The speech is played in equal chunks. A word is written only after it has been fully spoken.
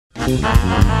It's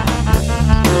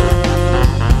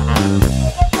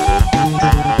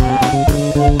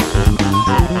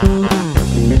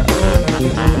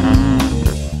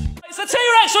the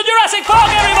T.Rex from Jurassic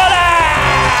Park, everybody!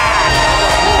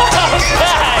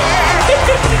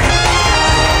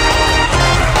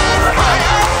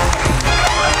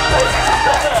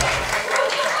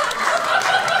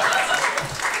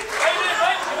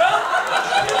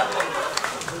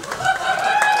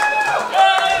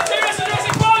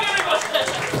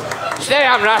 Stay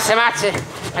on, Ross, I'm at it.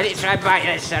 I didn't try and bite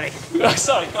you, sorry.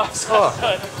 Sorry.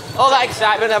 Oh. All that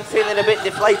excitement, I'm feeling a bit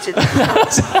deflated.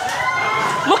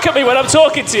 Look at me when I'm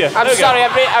talking to you. I'm sorry,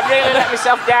 I've really let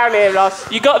myself down here, Ross.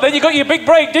 Then you got your big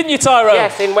break, didn't you, Tyrone?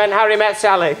 Yes, in When Harry Met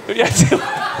Sally. Yes.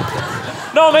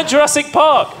 No, I meant Jurassic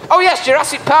Park. Oh yes,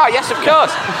 Jurassic Park, yes, of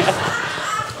course.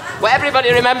 What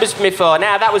everybody remembers me for.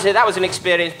 Now, that was an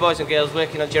experience, boys and girls,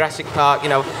 working on Jurassic Park, you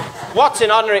know. What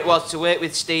an honour it was to work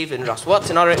with Stephen, Ross. What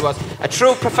an honour it was. A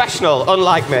true professional,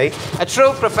 unlike me. A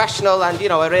true professional and, you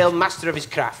know, a real master of his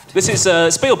craft. This is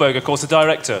Spielberg, of course, the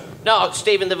director. No,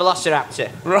 Stephen the Velociraptor.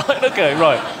 Right, okay,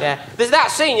 right. Yeah. There's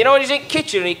that scene, you know, when he's in the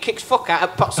kitchen and he kicks fuck out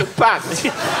of pots and pans.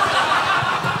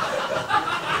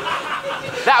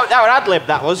 that was ad-lib,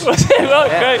 that was. Right,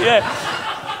 yeah. Great, yeah.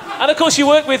 And, of course, you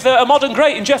worked with a modern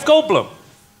great in Jeff Goldblum.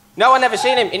 No, I never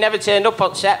seen him. He never turned up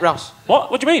on set, Ross. What?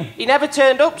 What do you mean? He never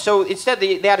turned up, so instead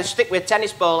they had a stick with a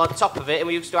tennis ball on top of it and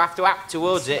we used to have to act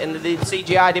towards it and they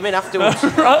CGI'd him in afterwards.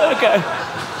 Right, okay.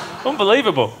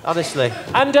 Unbelievable. Honestly.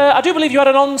 And I do believe you had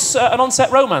an on-set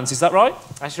romance, is that right?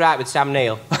 That's right, with Sam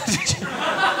Neill.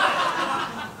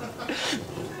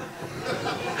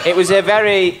 It was a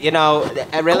very, you know,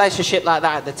 a relationship like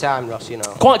that at the time, Ross, you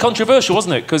know. Quite controversial,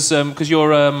 wasn't it? Because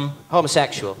you're...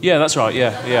 homosexual. Yeah, that's right,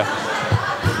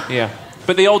 yeah.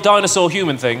 But the old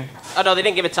dinosaur-human thing... Oh, no, they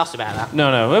didn't give a toss about that.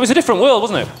 No. It was a different world,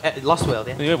 wasn't it? Lost world,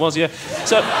 yeah. It was, yeah.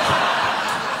 So...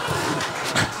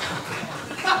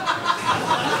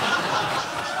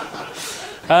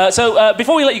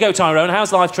 before we let you go, Tyrone,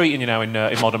 how's life treating you now in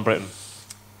modern Britain?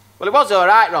 Well, it was all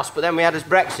right, Ross, but then we had us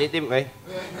Brexit, didn't we?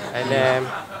 And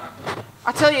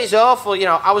I tell you, it's awful. You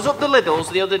know, I was up the Lidl's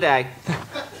the other day,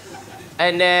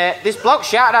 and this bloke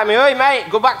shouted at me, "Oi, mate,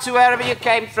 go back to wherever you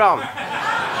came from."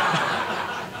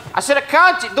 I said, "I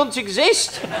can't. It doesn't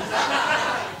exist."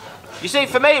 You see,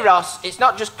 for me, Ross, it's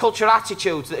not just cultural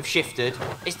attitudes that have shifted;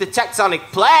 it's the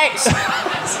tectonic plates.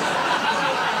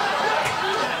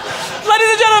 Ladies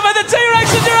and gentlemen, the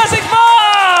T-Rex of Jurassic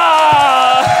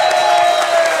Park!